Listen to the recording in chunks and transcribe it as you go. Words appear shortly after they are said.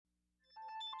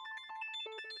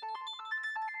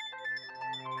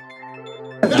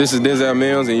This is Denzel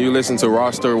Mills, and you listen to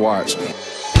Roster Watch.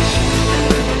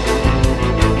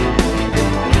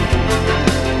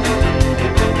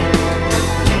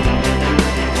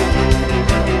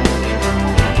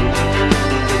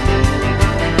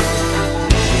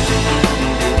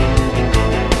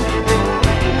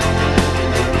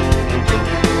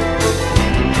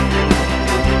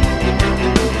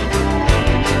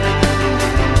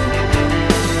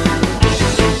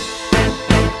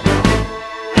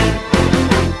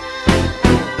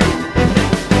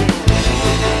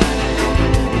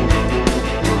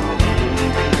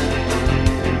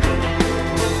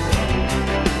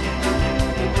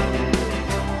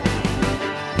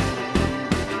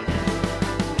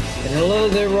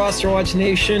 Roster Watch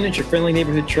Nation, it's your friendly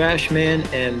neighborhood trash man,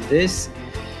 and this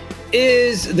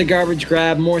is the Garbage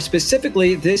Grab. More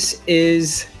specifically, this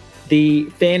is the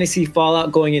fantasy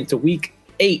fallout going into week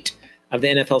 8 of the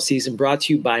NFL season, brought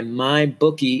to you by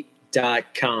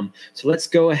mybookie.com. So let's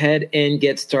go ahead and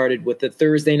get started with the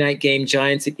Thursday night game.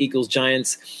 Giants and Eagles.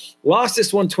 Giants lost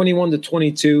this one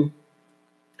 21-22.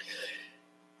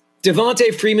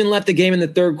 Devontae Freeman left the game in the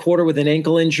third quarter with an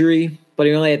ankle injury, but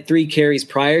he only had 3 carries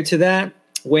prior to that.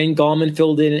 Wayne Gallman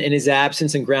filled in his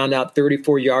absence and ground out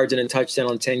 34 yards and a touchdown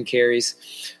on 10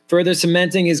 carries, further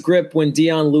cementing his grip when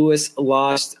Dion Lewis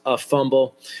lost a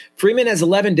fumble. Freeman has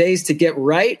 11 days to get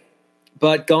right,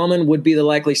 but Gallman would be the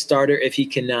likely starter if he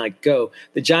cannot go.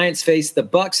 The Giants face the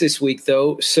Bucs this week,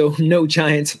 though, so no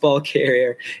Giants ball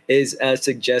carrier is a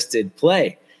suggested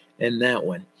play in that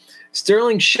one.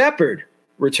 Sterling Shepard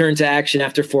returned to action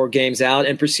after 4 games out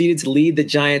and proceeded to lead the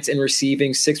Giants in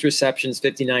receiving, 6 receptions,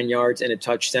 59 yards, and a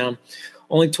touchdown.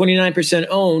 Only 29%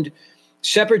 owned,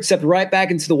 Shepard stepped right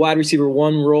back into the wide receiver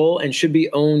 1 role and should be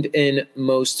owned in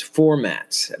most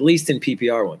formats, at least in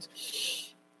PPR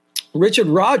ones. Richard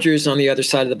Rodgers, on the other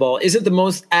side of the ball, isn't the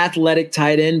most athletic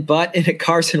tight end, but in a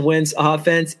Carson Wentz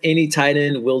offense, any tight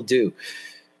end will do.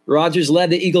 Rodgers led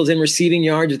the Eagles in receiving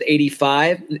yards with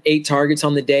 85, 8 targets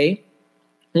on the day.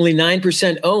 Only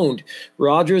 9% owned.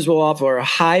 Rodgers will offer a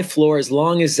high floor as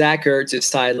long as Zach Ertz is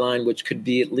sidelined, which could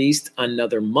be at least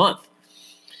another month.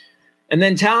 And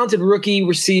then talented rookie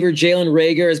receiver Jalen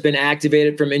Reagor has been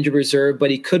activated from injured reserve,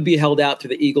 but he could be held out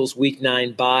through the Eagles' Week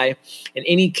 9 bye. In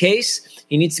any case,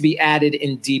 he needs to be added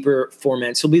in deeper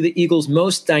formats. He'll be the Eagles'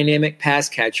 most dynamic pass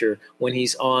catcher when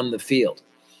he's on the field.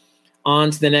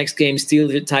 On to the next game,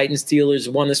 Steelers at Titans. Steelers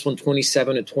won this one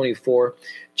 27-24.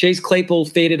 Chase Claypool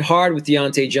faded hard with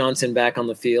Deontay Johnson back on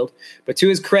the field, but to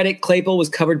his credit, Claypool was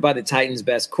covered by the Titans'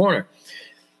 best corner.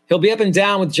 He'll be up and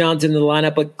down with Johnson in the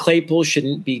lineup, but Claypool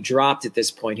shouldn't be dropped at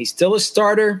this point. He's still a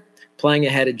starter, playing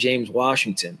ahead of James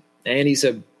Washington, and he's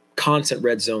a constant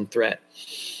red zone threat.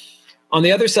 On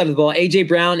the other side of the ball, A.J.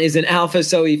 Brown is an alpha,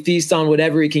 so he feasts on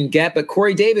whatever he can get, but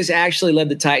Corey Davis actually led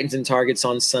the Titans in targets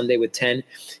on Sunday with 10.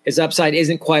 His upside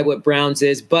isn't quite what Brown's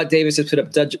is, but Davis has put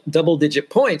up double-digit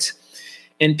points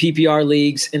in PPR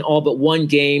leagues in all but one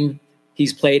game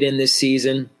he's played in this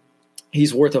season.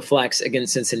 He's worth a flex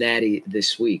against Cincinnati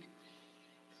this week.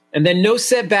 And then no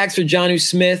setbacks for Jonnu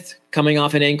Smith coming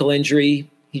off an ankle injury.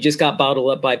 He just got bottled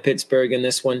up by Pittsburgh in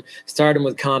this one. Start him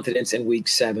with confidence in Week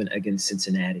 7 against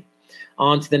Cincinnati.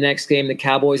 On to the next game, the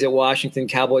Cowboys at Washington.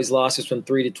 Cowboys lost this one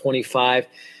 3-25.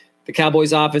 The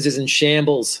Cowboys' offense is in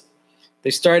shambles. They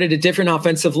started a different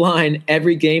offensive line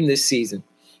every game this season.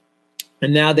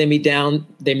 And now they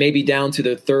may be down to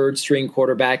their third-string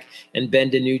quarterback and Ben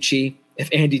DiNucci if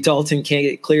Andy Dalton can't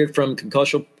get cleared from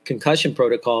concussion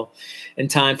protocol in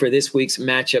time for this week's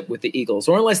matchup with the Eagles,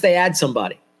 or unless they add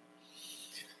somebody.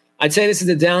 I'd say this is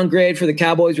a downgrade for the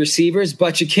Cowboys receivers,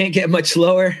 but you can't get much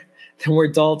lower than where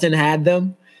Dalton had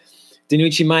them.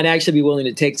 DiNucci might actually be willing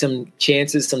to take some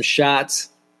chances, some shots.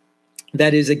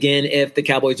 That is, again, if the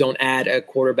Cowboys don't add a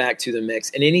quarterback to the mix.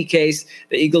 In any case,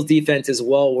 the Eagles' defense is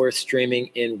well worth streaming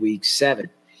in Week 7.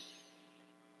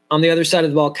 On the other side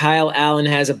of the ball, Kyle Allen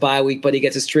has a bye week, but he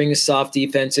gets a string of soft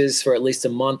defenses for at least a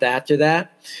month after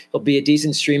that. He'll be a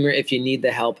decent streamer if you need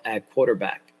the help at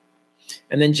quarterback.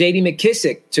 And then J.D.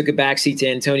 McKissick took a backseat to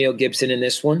Antonio Gibson in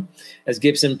this one, as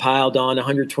Gibson piled on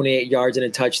 128 yards and a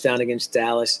touchdown against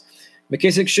Dallas.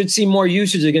 McKissick should see more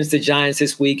usage against the Giants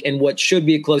this week in what should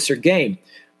be a closer game,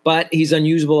 but he's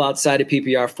unusable outside of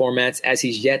PPR formats as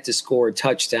he's yet to score a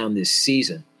touchdown this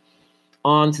season.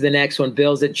 On to the next one,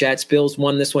 Bills at Jets. Bills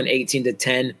won this one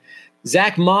 18-10.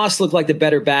 Zach Moss looked like the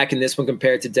better back in this one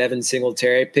compared to Devin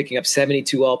Singletary, picking up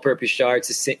 72 all-purpose yards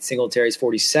to Singletary's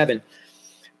 47.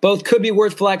 Both could be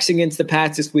worth flexing against the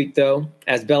Pats this week, though,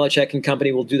 as Belichick and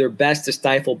company will do their best to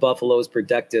stifle Buffalo's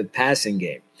productive passing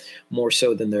game, more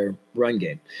so than their run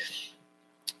game.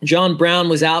 John Brown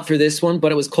was out for this one,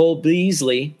 but it was Cole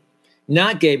Beasley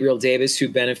not Gabriel Davis, who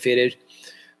benefited.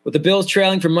 With the Bills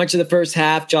trailing for much of the first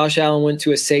half, Josh Allen went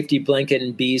to a safety blanket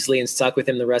in Beasley and stuck with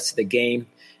him the rest of the game.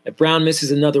 If Brown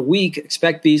misses another week,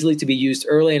 expect Beasley to be used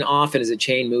early and often as a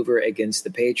chain mover against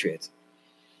the Patriots.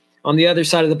 On the other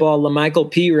side of the ball,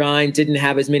 LaMichael Pirine didn't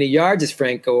have as many yards as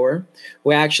Frank Gore,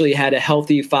 who actually had a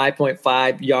healthy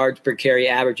 5.5 yards per carry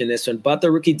average in this one. But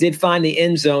the rookie did find the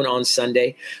end zone on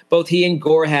Sunday. Both he and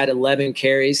Gore had 11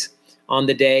 carries on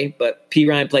the day, but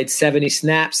Pirine played 70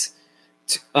 snaps.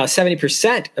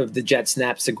 70% of the Jets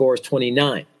snaps to Gore's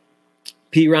 29.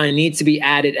 Pirine needs to be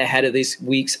added ahead of this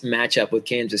week's matchup with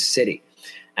Kansas City,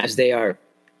 as they are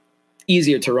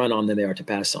easier to run on than they are to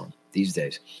pass on these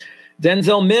days.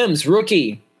 Denzel Mims,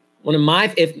 rookie, one of my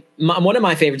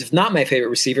favorites, if not my favorite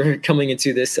receiver coming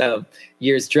into this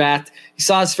year's draft. He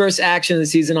saw his first action of the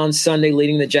season on Sunday,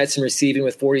 leading the Jets in receiving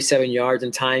with 47 yards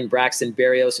and tying Braxton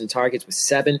Berrios in targets with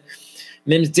 7.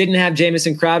 Mims didn't have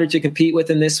Jamison Crowder to compete with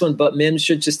in this one, but Mims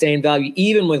should sustain value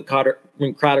even when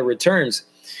Crowder returns,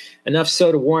 enough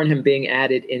so to warrant him being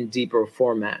added in deeper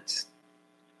formats.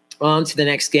 On to the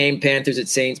next game, Panthers at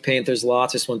Saints. Panthers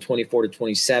lost this one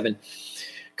 24-27.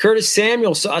 Curtis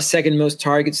Samuel saw second most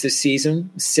targets this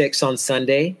season, 6 on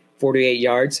Sunday, 48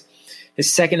 yards,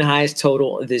 his second highest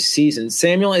total this season.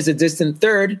 Samuel is a distant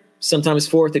third, sometimes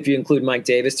fourth if you include Mike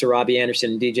Davis, to Robbie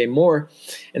Anderson and DJ Moore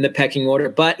in the pecking order,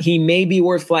 but he may be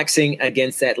worth flexing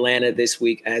against Atlanta this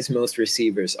week, as most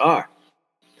receivers are.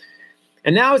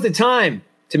 And now is the time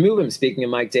to move him, speaking of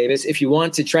Mike Davis, if you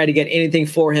want to try to get anything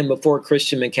for him before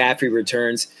Christian McCaffrey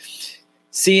returns.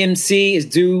 CMC is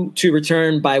due to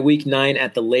return by week 9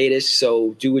 at the latest,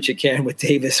 so do what you can with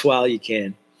Davis while you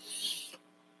can.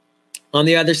 On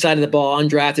the other side of the ball,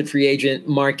 undrafted free agent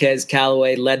Marquez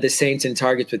Callaway led the Saints in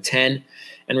targets with 10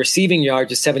 and receiving yards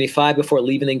with 75 before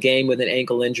leaving the game with an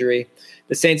ankle injury.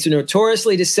 The Saints are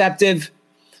notoriously deceptive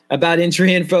about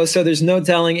injury info, so there's no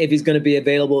telling if he's going to be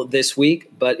available this week,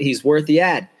 but he's worth the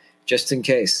ad, just in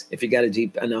case, if you got a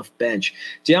deep enough bench.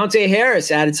 Deontay Harris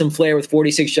added some flair with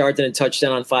 46 yards and a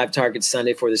touchdown on 5 targets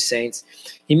Sunday for the Saints.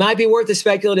 He might be worth a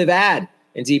speculative ad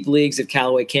in deep leagues if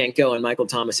Callaway can't go and Michael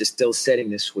Thomas is still sitting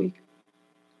this week.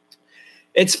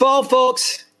 It's fall,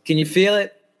 folks. Can you feel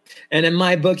it? And in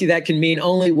my bookie, that can mean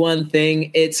only one thing.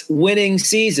 It's winning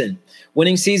season.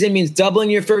 Winning season means doubling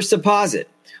your first deposit.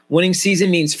 Winning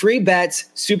season means free bets,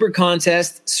 super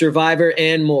contests, Survivor,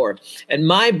 and more. At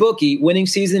my bookie, winning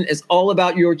season is all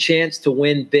about your chance to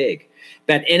win big.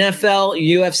 Bet NFL,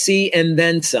 UFC, and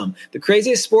then some. The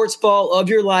craziest sports fall of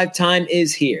your lifetime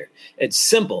is here. It's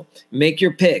simple. Make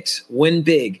your picks, win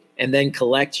big, and then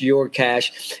collect your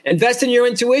cash. Invest in your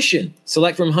intuition.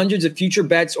 Select from hundreds of future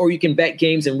bets, or you can bet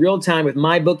games in real time with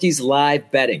MyBookie's live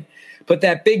betting. Put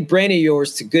that big brain of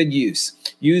yours to good use.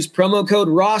 Use promo code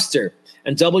ROSTER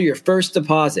and double your first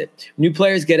deposit. New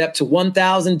players get up to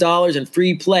 $1,000 in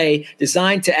free play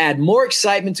designed to add more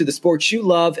excitement to the sports you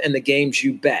love and the games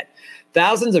you bet.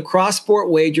 Thousands of cross-sport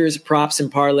wagers, props,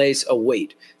 and parlays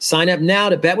await. Sign up now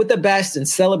to bet with the best and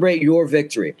celebrate your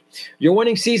victory. Your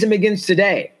winning season begins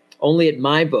today, only at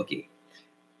MyBookie.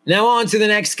 Now on to the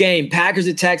next game. Packers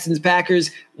at Texans. Packers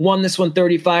won this one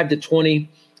 35-20.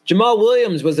 Jamal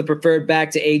Williams was the preferred back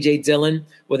to A.J. Dillon,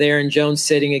 with Aaron Jones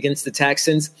sitting against the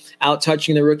Texans,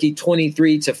 out-touching the rookie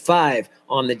 23-5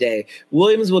 on the day.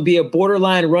 Williams will be a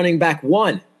borderline running back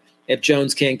 1 if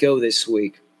Jones can't go this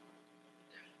week.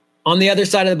 On the other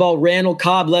side of the ball, Randall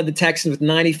Cobb led the Texans with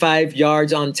 95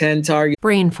 yards on 10 targets.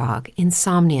 Brain fog,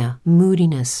 insomnia,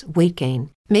 moodiness, weight gain.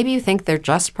 Maybe you think they're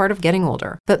just part of getting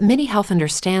older, but MIDI Health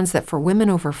understands that for women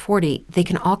over 40, they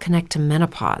can all connect to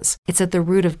menopause. It's at the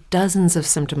root of dozens of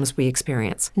symptoms we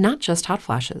experience, not just hot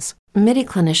flashes. MIDI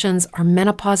clinicians are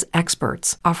menopause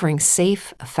experts, offering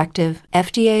safe, effective,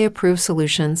 FDA-approved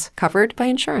solutions covered by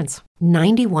insurance.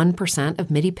 91%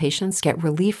 of MIDI patients get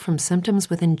relief from symptoms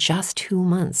within just 2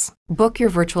 months. Book your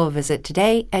virtual visit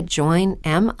today at joinmidi.com.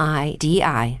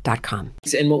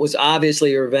 And what was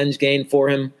obviously a revenge game for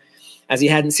him, as he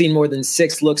hadn't seen more than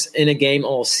 6 looks in a game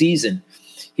all season.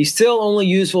 He's still only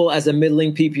useful as a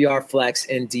middling PPR flex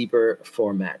in deeper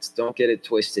formats. Don't get it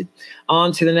twisted.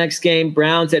 On to the next game,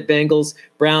 Browns at Bengals.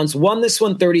 Browns won this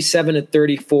one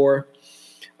 37-34.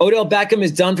 Odell Beckham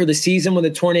is done for the season with a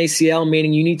torn ACL,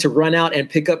 meaning you need to run out and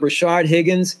pick up Rashard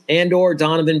Higgins and or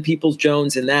Donovan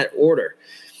Peoples-Jones in that order.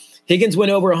 Higgins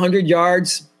went over 100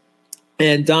 yards,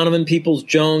 and Donovan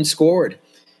Peoples-Jones scored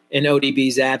in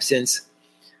ODB's absence.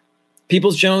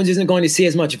 Peoples-Jones isn't going to see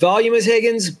as much volume as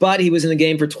Higgins, but he was in the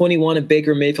game for 21 and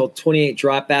Baker Mayfield 28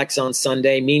 dropbacks on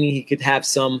Sunday, meaning he could have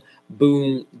some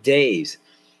boom days.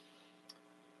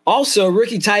 Also,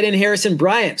 rookie tight end Harrison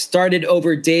Bryant started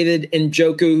over David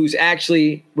Njoku, who's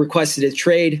actually requested a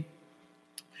trade.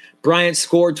 Bryant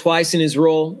scored twice in his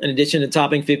role, in addition to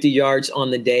topping 50 yards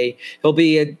on the day. He'll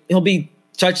be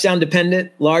touchdown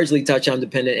dependent, largely touchdown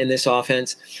dependent in this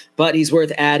offense, but he's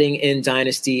worth adding in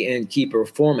dynasty and keeper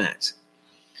formats.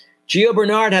 Gio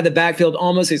Bernard had the backfield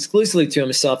almost exclusively to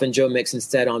himself and Joe Mixon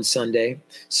instead on Sunday.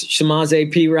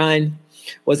 Samaje Perine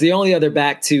was the only other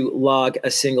back to log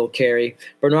a single carry.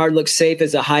 Bernard looks safe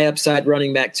as a high upside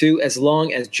running back too, as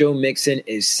long as Joe Mixon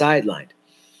is sidelined.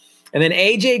 And then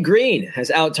A.J. Green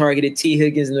has out-targeted T.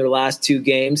 Higgins in their last 2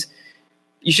 games.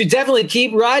 You should definitely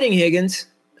keep riding Higgins,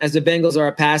 as the Bengals are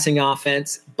a passing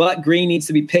offense, but Green needs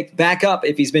to be picked back up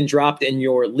if he's been dropped in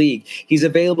your league. He's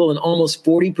available in almost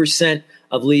 40%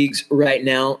 of leagues right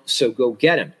now, so go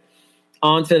get him.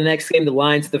 On to the next game, the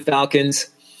Lions, the Falcons.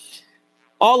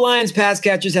 All Lions pass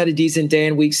catchers had a decent day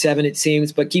in Week 7, it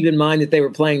seems, but keep in mind that they were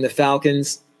playing the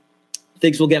Falcons.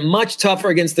 Things will get much tougher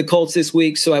against the Colts this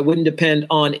week, so I wouldn't depend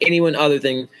on anyone other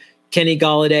than Kenny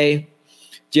Golladay,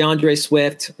 DeAndre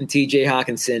Swift, and TJ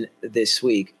Hawkinson this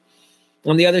week.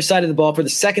 On the other side of the ball, for the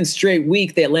second straight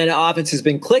week, the Atlanta offense has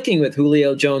been clicking with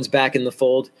Julio Jones back in the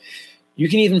fold. You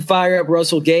can even fire up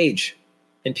Russell Gage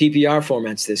in PPR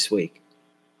formats this week.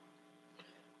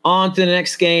 On to the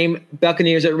next game,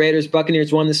 Buccaneers at Raiders.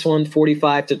 Buccaneers won this one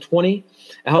 45-20.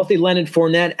 A healthy Leonard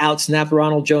Fournette outsnapped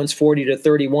Ronald Jones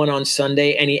 40-31 on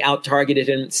Sunday, and he out-targeted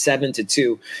him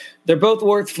 7-2. They're both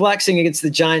worth flexing against the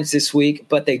Giants this week,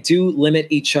 but they do limit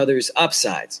each other's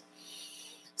upsides.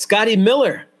 Scotty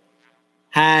Miller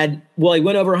he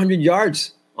went over 100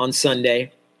 yards on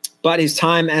Sunday, but his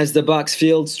time as the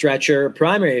Bucs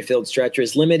primary field stretcher,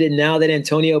 is limited now that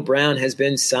Antonio Brown has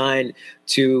been signed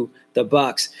to the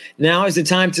Bucs. Now is the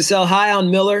time to sell high on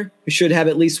Miller, who should have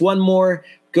at least one more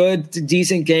good to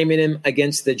decent game in him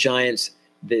against the Giants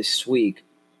this week.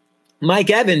 Mike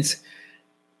Evans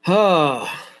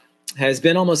has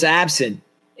been almost absent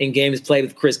in games played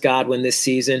with Chris Godwin this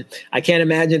season. I can't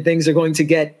imagine things are going to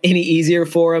get any easier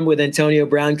for him with Antonio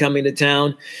Brown coming to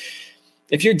town.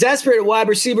 If you're desperate at wide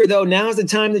receiver, though, now's the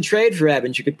time to trade for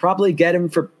Evans. You could probably get him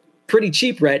for pretty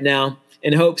cheap right now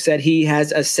in hopes that he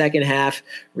has a second half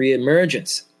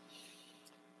reemergence.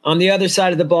 On the other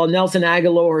side of the ball, Nelson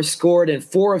Aguilar scored in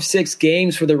 4 of 6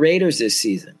 games for the Raiders this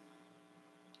season.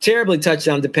 Terribly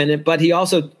touchdown dependent, but he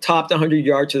also topped 100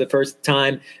 yards for the first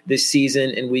time this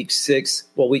season in week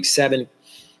 7,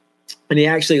 and he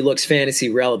actually looks fantasy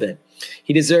relevant.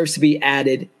 He deserves to be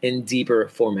added in deeper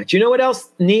formats. You know what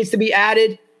else needs to be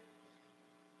added?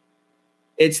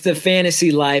 It's the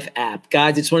Fantasy Life app.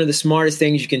 Guys, it's one of the smartest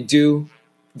things you can do,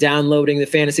 downloading the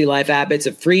Fantasy Life app. It's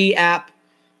a free app,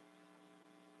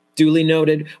 duly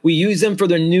noted. We use them for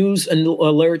the news and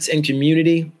alerts and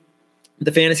community.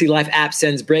 The Fantasy Life app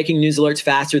sends breaking news alerts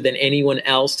faster than anyone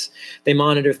else. They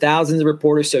monitor thousands of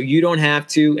reporters so you don't have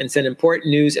to, and send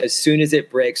important news as soon as it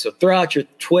breaks. So throw out your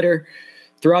Twitter,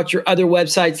 throw out your other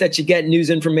websites that you get news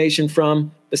information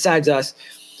from, besides us.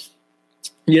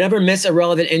 You never miss a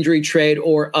relevant injury, trade,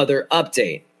 or other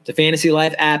update. The Fantasy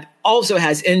Life app also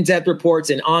has in-depth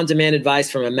reports and on-demand advice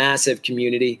from a massive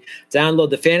community. Download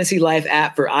the Fantasy Life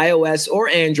app for iOS or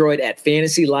Android at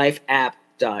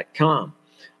fantasylifeapp.com.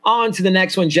 On to the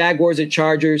next one, Jaguars at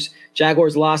Chargers.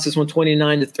 Jaguars lost this one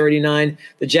 29-39.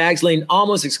 The Jags leaned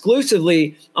almost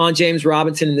exclusively on James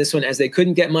Robinson in this one, as they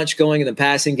couldn't get much going in the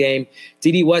passing game.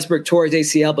 D.D. Westbrook tore his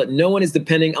ACL, but no one is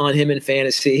depending on him in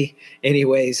fantasy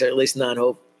anyways, or at least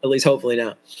hopefully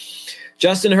not.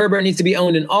 Justin Herbert needs to be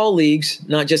owned in all leagues,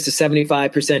 not just the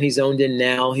 75% he's owned in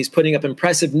now. He's putting up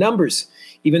impressive numbers,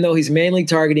 even though he's mainly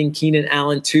targeting Keenan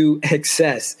Allen to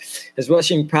excess. His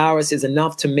rushing prowess is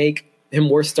enough to make him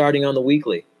worth starting on the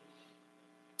weekly.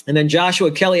 And then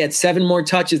Joshua Kelly had 7 more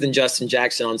touches than Justin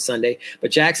Jackson on Sunday,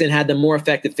 but Jackson had the more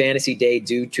effective fantasy day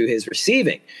due to his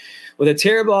receiving. With a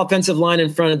terrible offensive line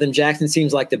in front of them, Jackson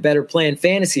seems like the better play in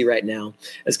fantasy right now,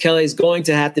 as Kelly is going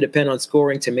to have to depend on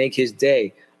scoring to make his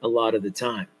day a lot of the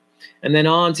time. And then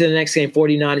on to the next game,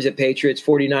 49ers at Patriots.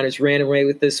 49ers ran away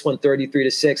with this one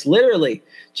 33-6. Literally,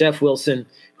 Jeff Wilson,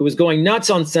 who was going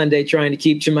nuts on Sunday trying to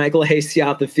keep JaMycal Hasty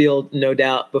off the field, no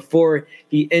doubt, before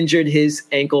he injured his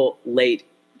ankle late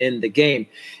in the game.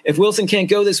 If Wilson can't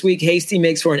go this week, Hasty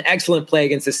makes for an excellent play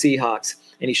against the Seahawks,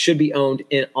 and he should be owned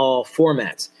in all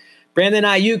formats. Brandon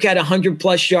Ayuk had a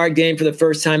 100-plus yard game for the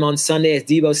first time on Sunday as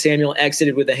Deebo Samuel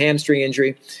exited with a hamstring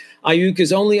injury. Ayuk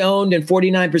is only owned in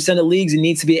 49% of leagues and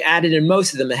needs to be added in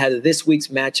most of them ahead of this week's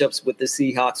matchups with the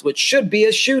Seahawks, which should be a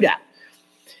shootout.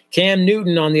 Cam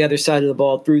Newton on the other side of the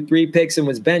ball threw 3 picks and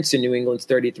was benched in New England's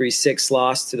 33-6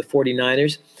 loss to the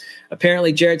 49ers.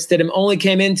 Apparently, Jarrett Stidham only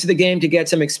came into the game to get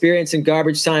some experience in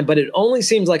garbage time, but it only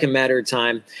seems like a matter of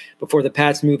time before the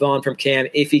Pats move on from Cam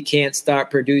if he can't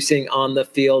start producing on the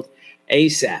field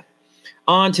ASAP.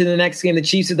 On to the next game, the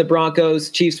Chiefs at the Broncos.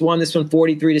 Chiefs won this one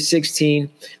 43-16.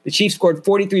 The Chiefs scored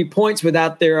 43 points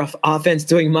without their offense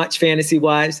doing much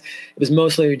fantasy-wise. It was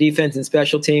mostly their defense and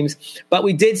special teams. But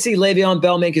we did see Le'Veon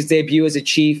Bell make his debut as a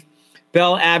Chief.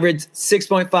 Bell averaged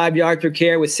 6.5 yards per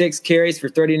carry with 6 carries for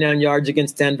 39 yards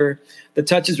against Denver. The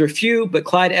touches were few, but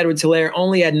Clyde Edwards-Helaire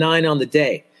only had 9 on the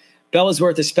day. Bell is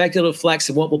worth a speculative flex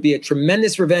in what will be a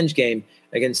tremendous revenge game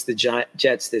against the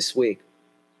Jets this week.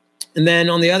 And then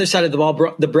on the other side of the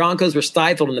ball, the Broncos were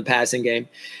stifled in the passing game,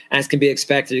 as can be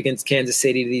expected against Kansas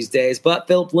City these days. But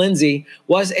Philip Lindsay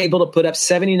was able to put up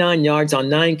 79 yards on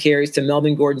 9 carries to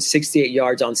Melvin Gordon's 68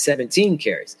 yards on 17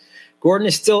 carries. Gordon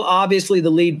is still obviously the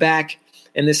lead back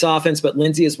in this offense, but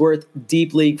Lindsay is worth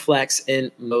deep league flex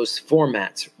in most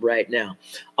formats right now.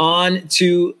 On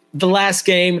to the last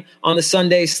game on the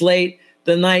Sunday slate,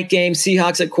 the night game,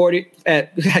 Seahawks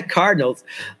at Cardinals.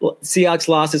 Seahawks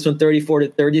lost this one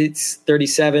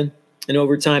 34-37 in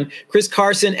overtime. Chris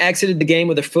Carson exited the game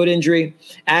with a foot injury,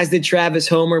 as did Travis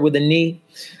Homer with a knee,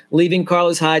 leaving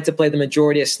Carlos Hyde to play the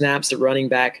majority of snaps at running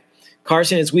back.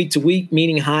 Carson is week to week,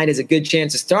 meaning Hyde has a good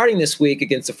chance of starting this week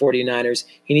against the 49ers.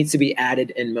 He needs to be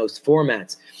added in most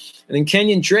formats. And then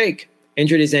Kenyon Drake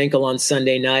injured his ankle on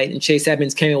Sunday night, and Chase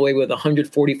Edmonds came away with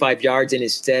 145 yards in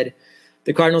his stead.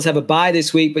 The Cardinals have a bye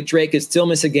this week, but Drake could still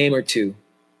miss a game or two.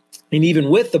 And even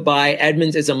with the bye,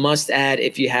 Edmonds is a must-add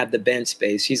if you have the bench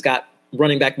space. He's got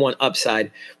running back 1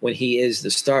 upside when he is the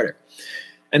starter.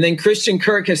 And then Christian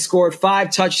Kirk has scored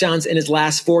 5 touchdowns in his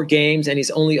last 4 games, and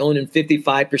he's only owned in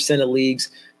 55% of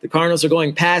leagues. The Cardinals are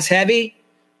going pass heavy,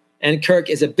 and Kirk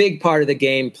is a big part of the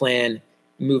game plan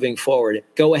moving forward.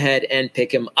 Go ahead and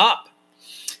pick him up.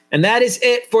 And that is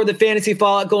it for the Fantasy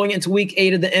Fallout going into Week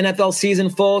 8 of the NFL season,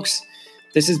 folks.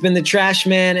 This has been the Trash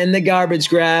Man and the Garbage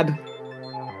Grab.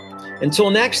 Until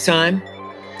next time,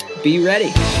 be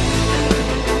ready.